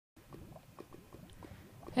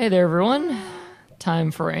Hey there, everyone. Time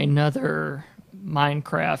for another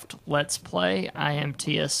Minecraft Let's Play. I am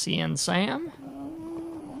TSC and Sam.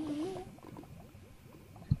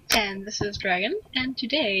 And this is Dragon, and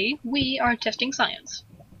today we are testing science.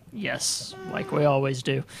 Yes, like we always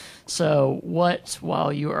do. So, what,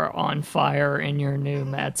 while you are on fire in your new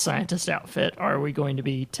mad scientist outfit, are we going to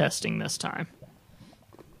be testing this time?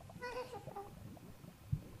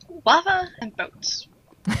 Lava and boats.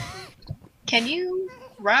 Can you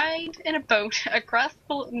ride in a boat across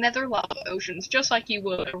the nether lava oceans just like you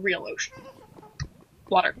would a real ocean?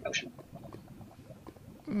 Water ocean.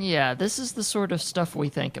 Yeah, this is the sort of stuff we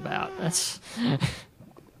think about. That's...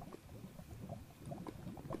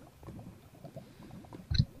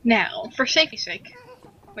 Now, for safety's sake,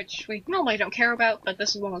 which we normally don't care about, but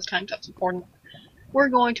this is one of those times that's important, we're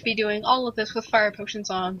going to be doing all of this with fire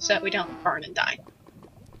potions on so that we don't burn and die.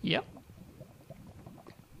 Yep.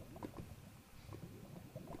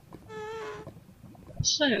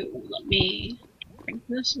 So, let me bring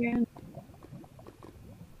this again.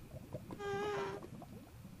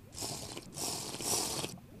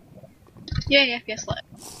 Yeah, yes, let.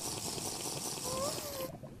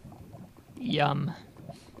 Yum.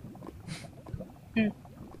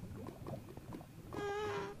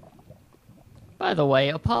 By the way,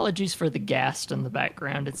 apologies for the ghast in the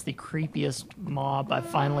background. It's the creepiest mob. I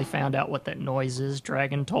finally found out what that noise is.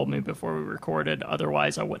 Dragon told me before we recorded.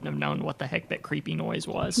 Otherwise, I wouldn't have known what the heck that creepy noise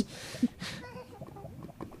was.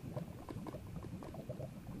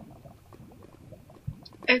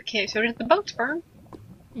 Okay, so did the boats burn?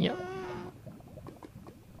 Yep.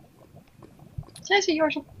 Can I see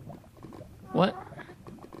yours? What?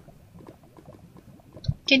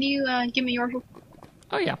 Can you give me yours?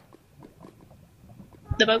 Oh, yeah.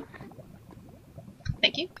 The boat.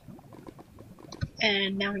 Thank you.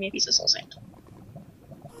 And now we need a piece of soul sand.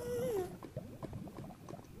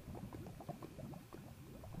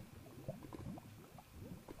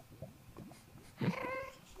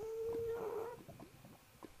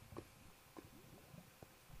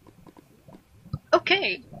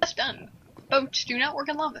 Okay, that's done. Boats do not work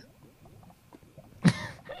in lava.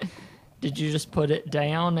 Did you just put it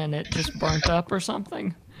down and it just burnt up or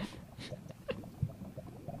something?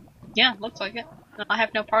 Yeah, looks like it. I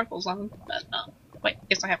have no particles on them, but, wait,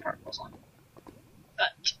 yes I have particles on them.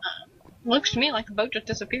 But, looks to me like the boat just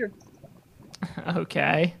disappeared.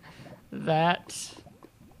 Okay. That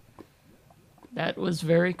was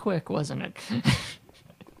very quick, wasn't it?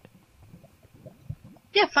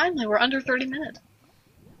 Yeah, finally, we're under 30 minutes.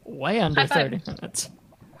 Way under High five. 30 minutes.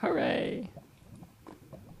 Hooray.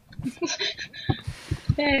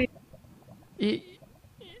 Yay.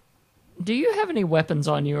 Do you have any weapons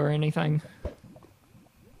on you or anything?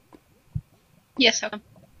 Yes, okay.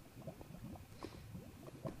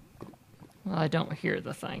 Well, I don't hear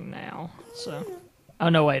the thing now, so... Oh,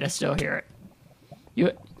 no, wait, I still hear it.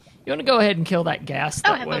 You want to go ahead and kill that gas Oh,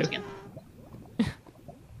 I that have way? boats again.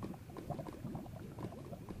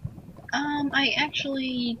 I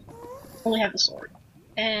actually only have a sword.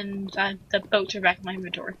 And, the boats are back in my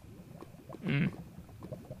inventory. Mm.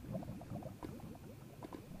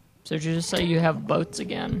 So did you just say you have boats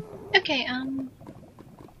again? Okay,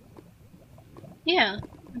 yeah.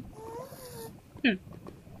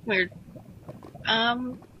 Weird.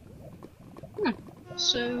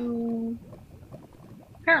 So...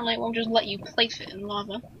 Apparently it won't just let you place it in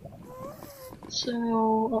lava.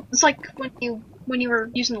 So... It's like when you were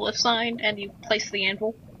using the lift sign and you placed the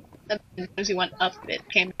anvil, and as you went up, it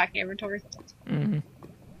came back in inventory. Mm-hmm.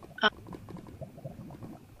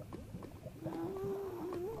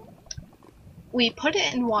 We put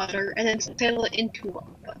it in water and then sail it into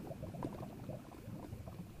lava.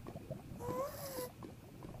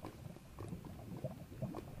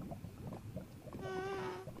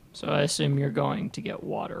 So I assume you're going to get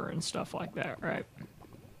water and stuff like that, right?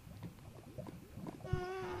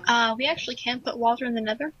 We actually can put water in the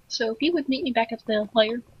nether, so if you would meet me back at the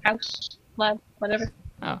lair, house, lab, whatever.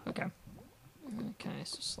 Oh, okay. Okay,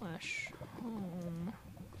 so slash home.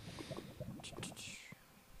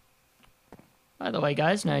 By the way,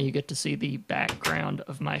 guys, now you get to see the background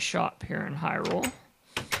of my shop here in Hyrule.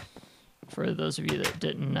 For those of you that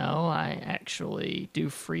didn't know, I actually do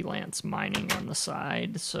freelance mining on the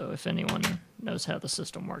side, so if anyone knows how the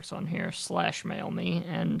system works on here, /mail me,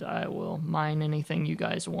 and I will mine anything you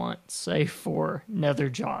guys want, save for nether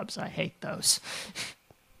jobs. I hate those.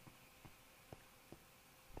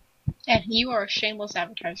 And you are a shameless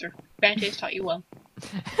advertiser. Vantage taught you well.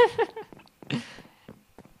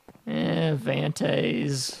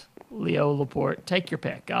 Vantes, Leo Laporte, take your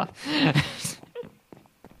pick, huh?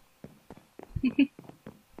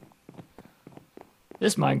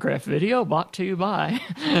 This Minecraft video brought to you by...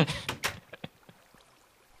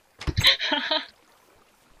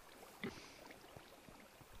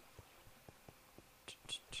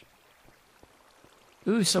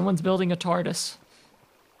 Ooh, someone's building a TARDIS.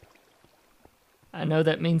 I know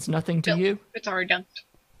that means nothing to Built. you. It's already done.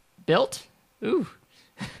 Built? Ooh.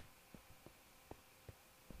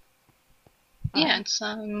 Yeah, it's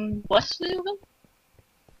West Louisville.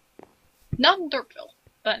 Not in Dirtville,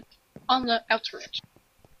 but on the outskirts.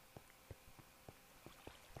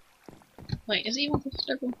 Wait, is it even close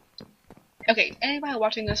to Dirtville? Okay, anybody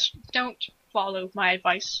watching this, don't follow my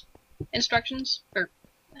advice. Instructions?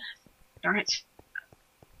 Darn it.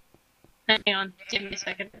 Hang on, give me a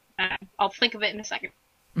second. I'll think of it in a second.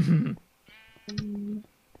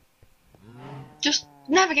 Just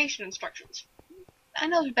navigation instructions. I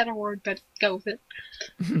know there's a better word, but go with it.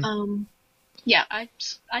 Yeah, I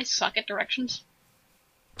suck at directions.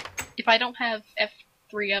 If I don't have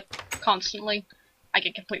F3 up constantly, I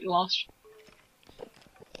get completely lost.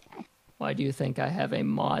 Why do you think I have a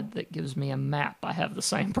mod that gives me a map? I have the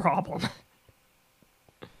same problem.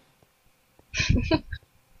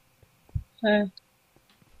 I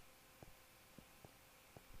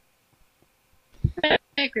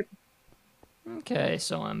agree. Okay,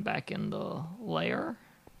 so I'm back in the lair.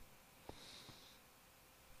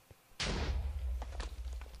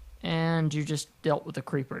 And you just dealt with a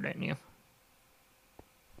creeper, didn't you?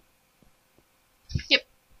 Yep.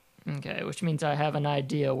 Okay, which means I have an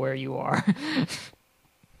idea where you are.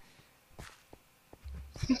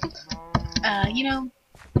 You know...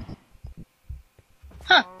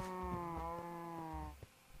 Huh.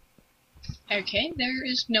 Okay, there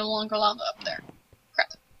is no longer lava up there.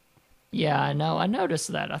 Crap. Yeah, I know. I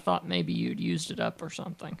noticed that. I thought maybe you'd used it up or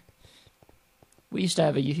something. We used to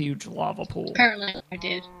have a huge lava pool. Apparently I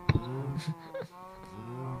did.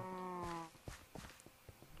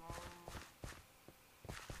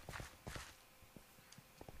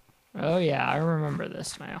 Oh yeah, I remember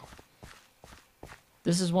this now.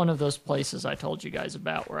 This is one of those places I told you guys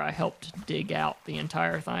about where I helped dig out the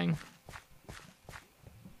entire thing.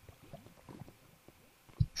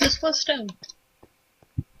 This was stone.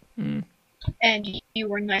 And you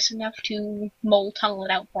were nice enough to mole tunnel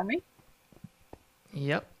it out for me.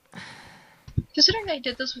 Yep. Considering I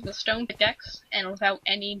did this with a stone pickaxe and without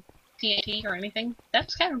any TNT or anything,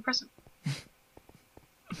 that's kind of impressive.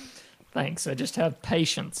 Thanks, I just have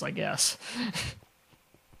patience, I guess.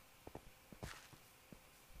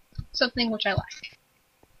 Something which I lack.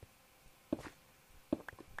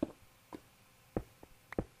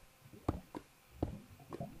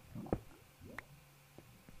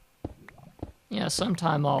 Yeah,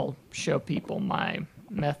 sometime I'll show people my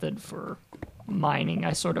method for mining.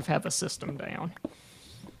 I sort of have a system down.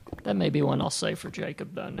 That may be one I'll say for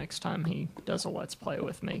Jacob, though, next time he does a Let's Play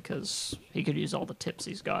with me, because he could use all the tips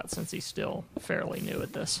he's got since he's still fairly new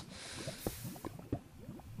at this.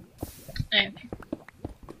 Okay.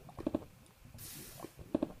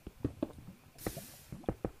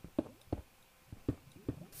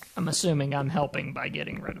 I'm assuming I'm helping by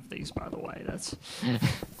getting rid of these, by the way. That's...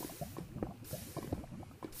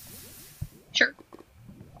 Sure.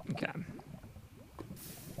 Okay.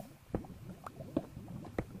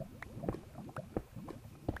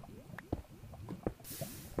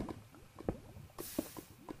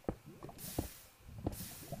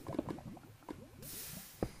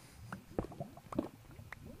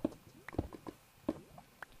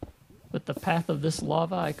 With the path of this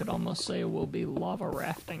lava, I could almost say we'll be lava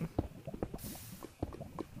rafting.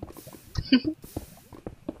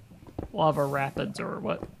 Lava rapids, or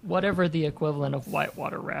whatever the equivalent of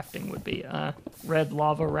whitewater rafting would be. Red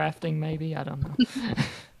lava rafting, maybe? I don't know.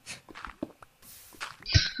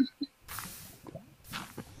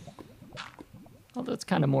 Although it's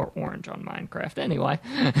kind of more orange on Minecraft. Anyway.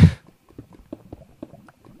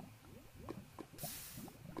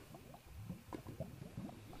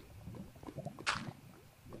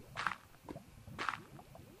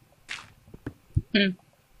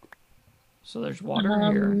 So there's water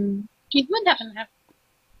here. You wouldn't happen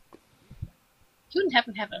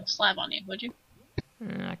to have a slab on you, would you?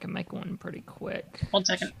 I can make one pretty quick. 1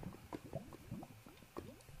 second.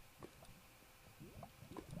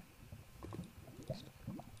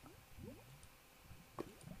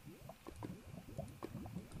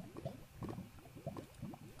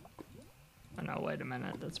 Oh no, wait a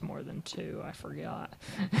minute. That's more than 2. I forgot.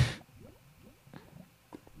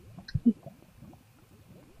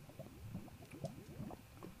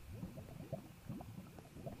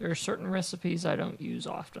 There are certain recipes I don't use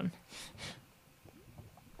often.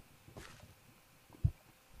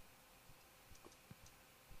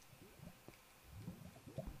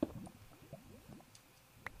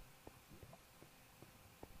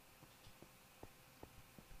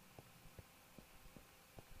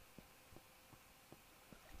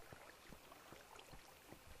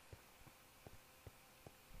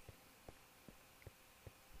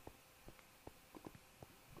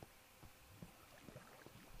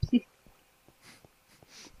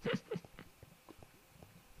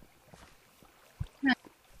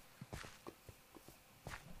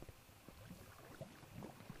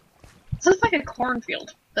 Sounds like a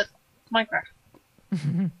cornfield, but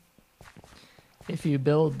Minecraft. If you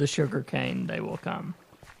build the sugar cane, they will come.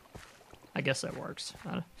 I guess that works.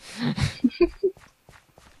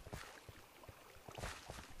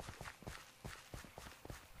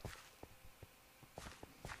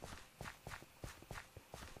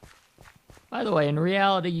 By the way, in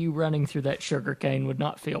reality, you running through that sugar cane would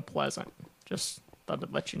not feel pleasant. Just thought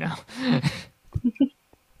I'd let you know.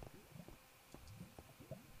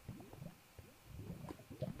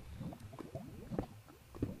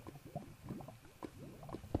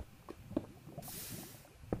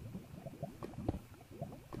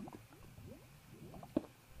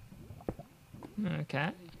 Okay.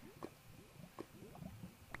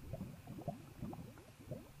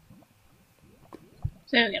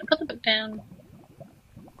 So we're gonna put the book down.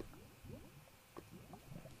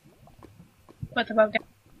 Put the book down.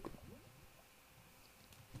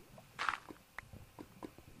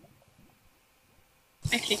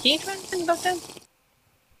 Actually, can you try and put the book down?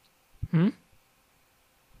 Hmm?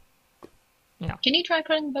 Yeah. Can you try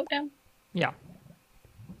putting the boat down? Yeah.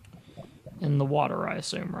 In the water, I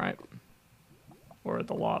assume, right? Or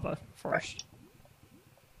the lava first?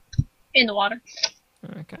 In the water.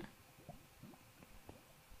 Okay.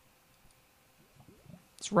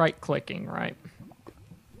 It's right-clicking, right?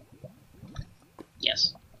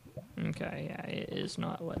 Yes. Okay, yeah, it is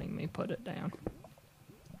not letting me put it down.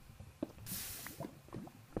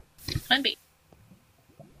 Plan B.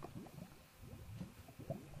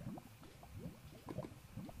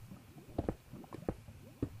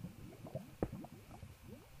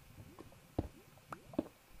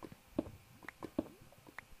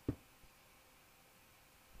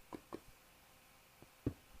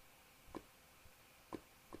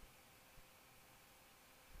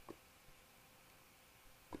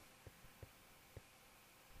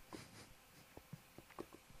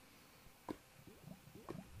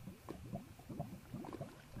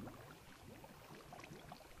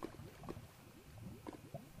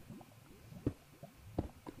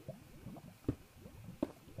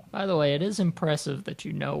 By the way, it is impressive that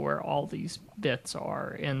you know where all these bits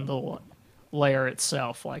are in the layer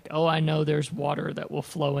itself. Like, oh, I know there's water that will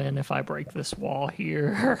flow in if I break this wall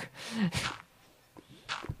here.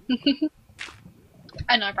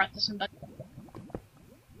 I know I brought this one back.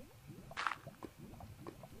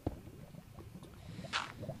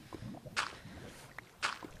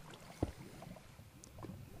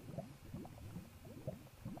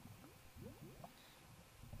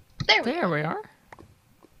 There we are.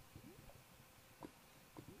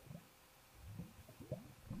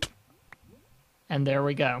 And there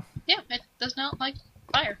we go. Yeah, it does not like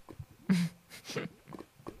fire.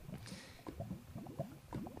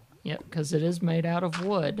 Yep, because it is made out of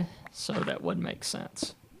wood, so that would make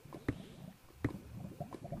sense.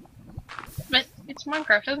 But it's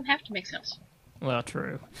Minecraft, it doesn't have to make sense. Well,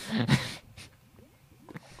 true.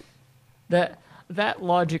 That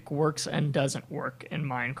logic works and doesn't work in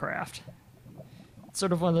Minecraft. It's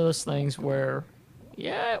sort of one of those things where,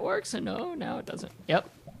 yeah, it works, and no, now it doesn't. Yep.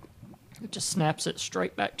 It just snaps it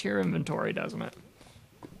straight back to your inventory, doesn't it?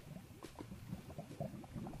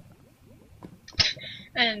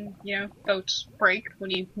 And, you know, boats break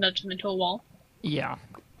when you nudge them into a wall. Yeah.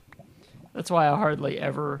 That's why I hardly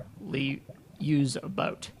ever use a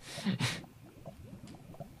boat.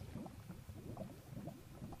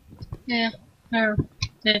 Yeah. No.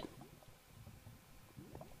 Yeah.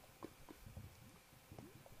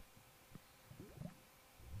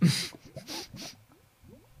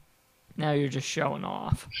 Now you're just showing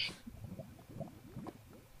off.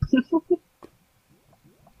 Hey,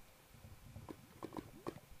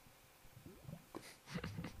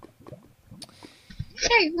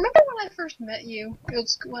 remember when I first met you? It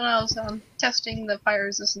was when I was testing the fire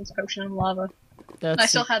resistance potion in lava. I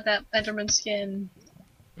still had that Enderman skin.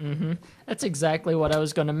 Mm-hmm. That's exactly what I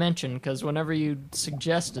was going to mention, because whenever you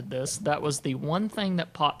suggested this, that was the one thing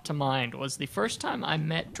that popped to mind, was the first time I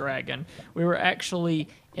met Dragon, we were actually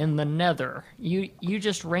in the Nether. You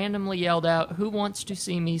just randomly yelled out, "Who wants to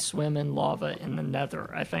see me swim in lava in the Nether?"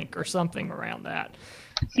 I think, or something around that.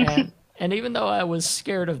 And even though I was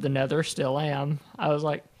scared of the Nether, still am, I was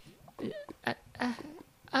like,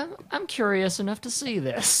 I'm curious enough to see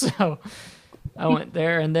this, so I went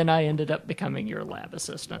there, and then I ended up becoming your lab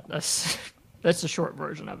assistant. That's the short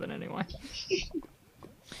version of it, anyway.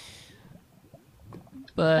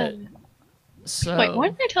 But so wait,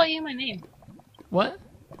 when did I tell you my name? What?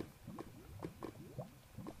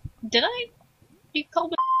 Did I? You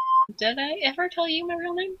called me? Did I ever tell you my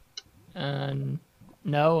real name?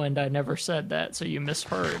 No, and I never said that, so you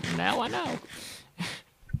misheard. Now I know.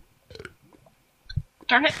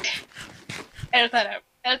 Darn it! Edit that out.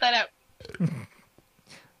 Edit that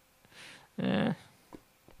out.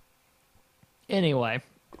 Anyway,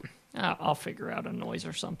 I'll figure out a noise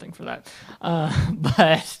or something for that.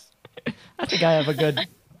 But I think I have a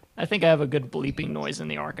good bleeping noise in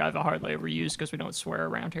the archive. I hardly ever use because we don't swear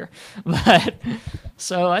around here. But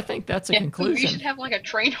so I think that's a conclusion. You should have like a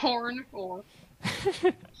train horn or.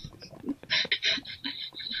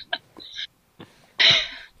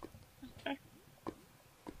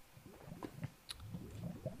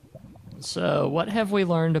 So, what have we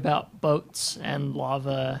learned about boats and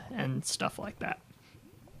lava and stuff like that?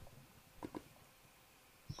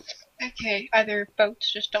 Okay, either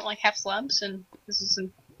boats just don't like have slabs, and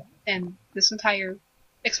this entire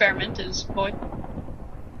experiment is void.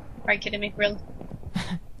 Are you kidding me, really?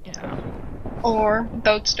 Yeah. Or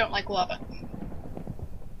boats don't like lava.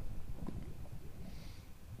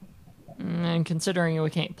 And considering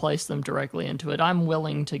we can't place them directly into it, I'm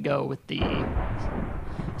willing to go with the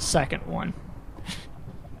second one.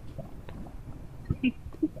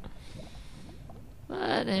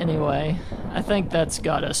 But anyway, I think that's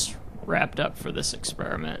got us wrapped up for this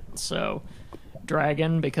experiment. So,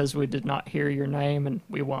 Dragon, because we did not hear your name, and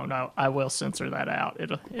we won't, I will censor that out.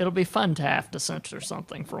 It'll be fun to have to censor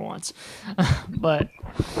something for once. But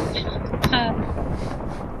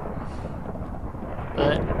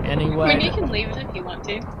anyway, I mean, you can leave it if you want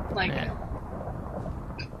to. Like. Yeah.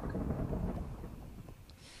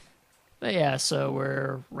 But yeah, so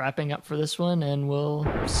we're wrapping up for this one, and we'll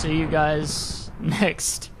see you guys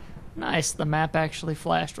next. Nice, the map actually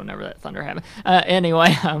flashed whenever that thunder happened.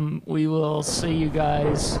 Anyway, we will see you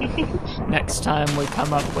guys next time we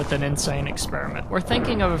come up with an insane experiment. We're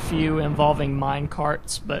thinking of a few involving mine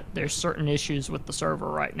carts, but there's certain issues with the server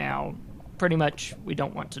right now. Pretty much, we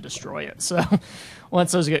don't want to destroy it. So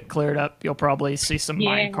once those get cleared up, you'll probably see some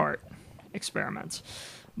mine cart experiments.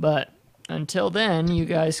 But until then, you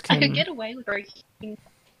guys can... I could get away with breaking...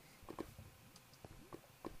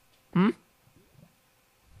 No,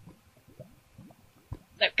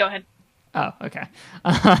 go ahead. Oh, okay.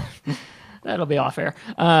 That'll be off air.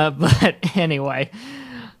 But anyway,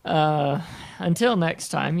 until next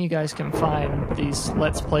time, you guys can find these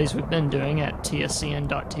Let's Plays we've been doing at tscn.tv/play,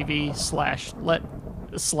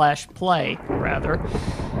 rather.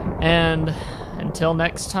 And until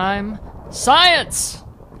next time, science!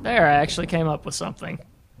 There, I actually came up with something.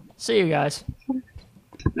 See you guys.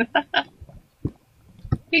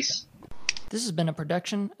 Peace. This has been a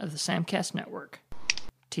production of the Samcast Network.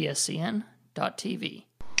 tscn.tv.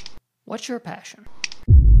 What's your passion?